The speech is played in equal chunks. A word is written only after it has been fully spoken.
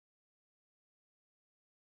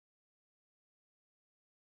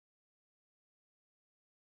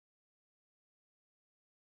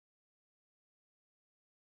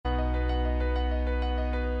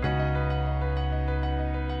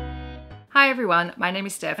Hi everyone, my name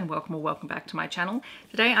is Steph and welcome back to my channel.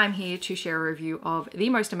 Today I'm here to share a review of The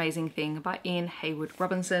Most Amazing Thing by Ian Hayward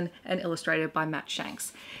Robinson and illustrated by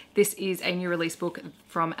Shanks. This is a new release book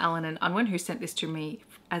from Allen and Unwin, who sent this to me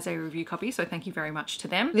as a review copy, so thank you very much to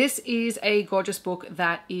them. This is a gorgeous book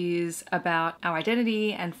that is about our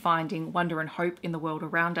identity and finding wonder and hope in the world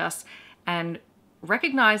around us, and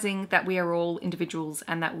recognizing that we are all individuals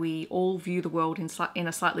and that we all view the world in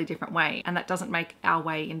a slightly different way. And that doesn't make our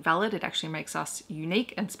way invalid. It actually makes us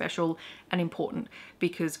unique and special and important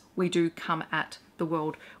because we do come at the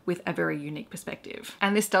world with a very unique perspective.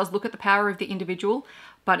 And this does look at the power of the individual,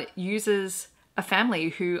 but it uses a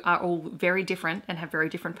family who are all very different and have very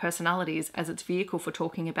different personalities as its vehicle for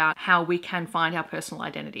talking about how we can find our personal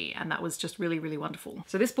identity. And that was just really, really wonderful.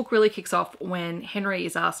 So this book really kicks off when Henry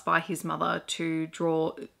is asked by his mother to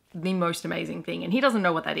draw the most amazing thing, and he doesn't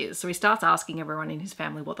know what that is. So he starts asking everyone in his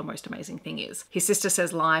family what the most amazing thing is. His sister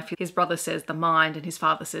says life, his brother says the mind, and his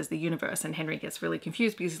father says the universe. And Henry gets really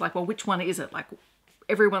confused because he's like, well, which one is it? Like,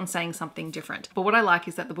 everyone's saying something different. But what I like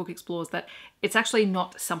is that the book explores that it's actually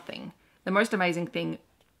not something. The most amazing thing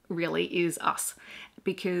really is us,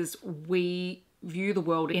 because we view the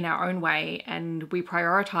world in our own way and we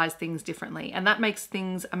prioritize things differently, and that makes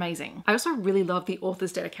things amazing. I also really love the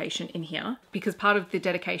author's dedication in here, because part of the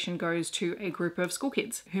dedication goes to a group of school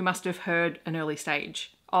kids who must have heard an early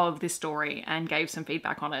stage of this story and gave some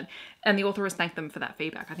feedback on it, and the author has thanked them for that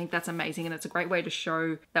feedback. I think that's amazing, and it's a great way to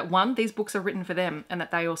show that, one, these books are written for them and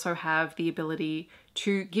that they also have the ability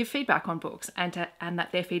to give feedback on books and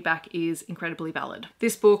that their feedback is incredibly valid.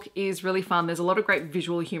 This book is really fun. There's a lot of great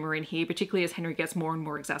visual humor in here, particularly as Henry gets more and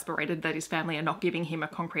more exasperated that his family are not giving him a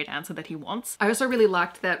concrete answer that he wants. I also really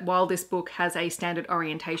liked that while this book has a standard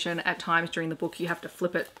orientation, at times during the book you have to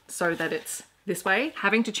flip it so that it's this way.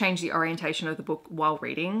 Having to change the orientation of the book while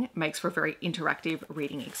reading makes for a very interactive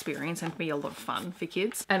reading experience and can be a lot of fun for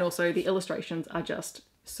kids. And also the illustrations are just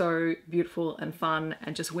so beautiful and fun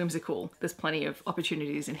and just whimsical. There's plenty of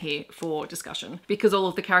opportunities in here for discussion. Because all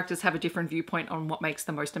of the characters have a different viewpoint on what makes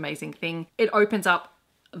the most amazing thing, it opens up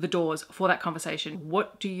the doors for that conversation.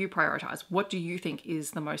 What do you prioritize? What do you think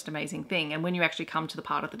is the most amazing thing? And when you actually come to the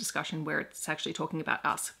part of the discussion where it's actually talking about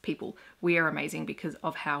us, people, we are amazing because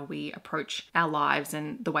of how we approach our lives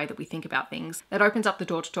and the way that we think about things. That opens up the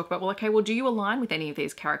door to talk about, well, okay, well, do you align with any of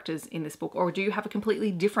these characters in this book, or do you have a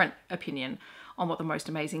completely different opinion on what the most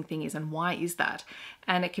amazing thing is, and why is that?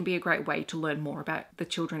 And it can be a great way to learn more about the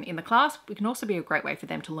children in the class. It can also be a great way for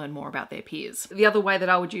them to learn more about their peers. The other way that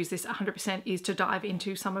I would use this 100% is to dive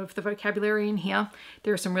into some of the vocabulary in here.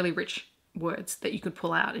 There are some really rich words that you could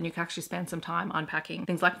pull out, and you can actually spend some time unpacking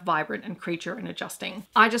things like vibrant and creature and adjusting.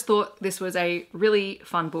 I just thought this was a really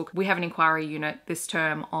fun book. We have an inquiry unit this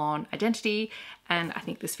term on identity, and I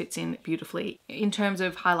think this fits in beautifully in terms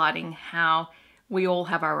of highlighting how we all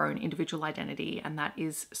have our own individual identity, and that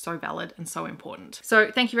is so valid and so important.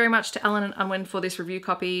 So thank you very much to Allen and Unwin for this review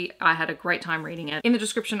copy. I had a great time reading it. In the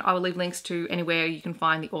description, I will leave links to anywhere you can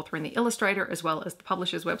find the author and the illustrator, as well as the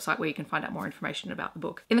publisher's website where you can find out more information about the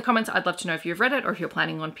book. In the comments, I'd love to know if you've read it, or if you're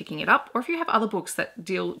planning on picking it up, or if you have other books that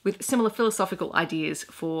deal with similar philosophical ideas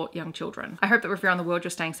for young children. I hope that wherever you're around the world,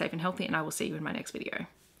 you're staying safe and healthy, and I will see you in my next video.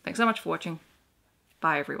 Thanks so much for watching.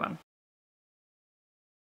 Bye everyone.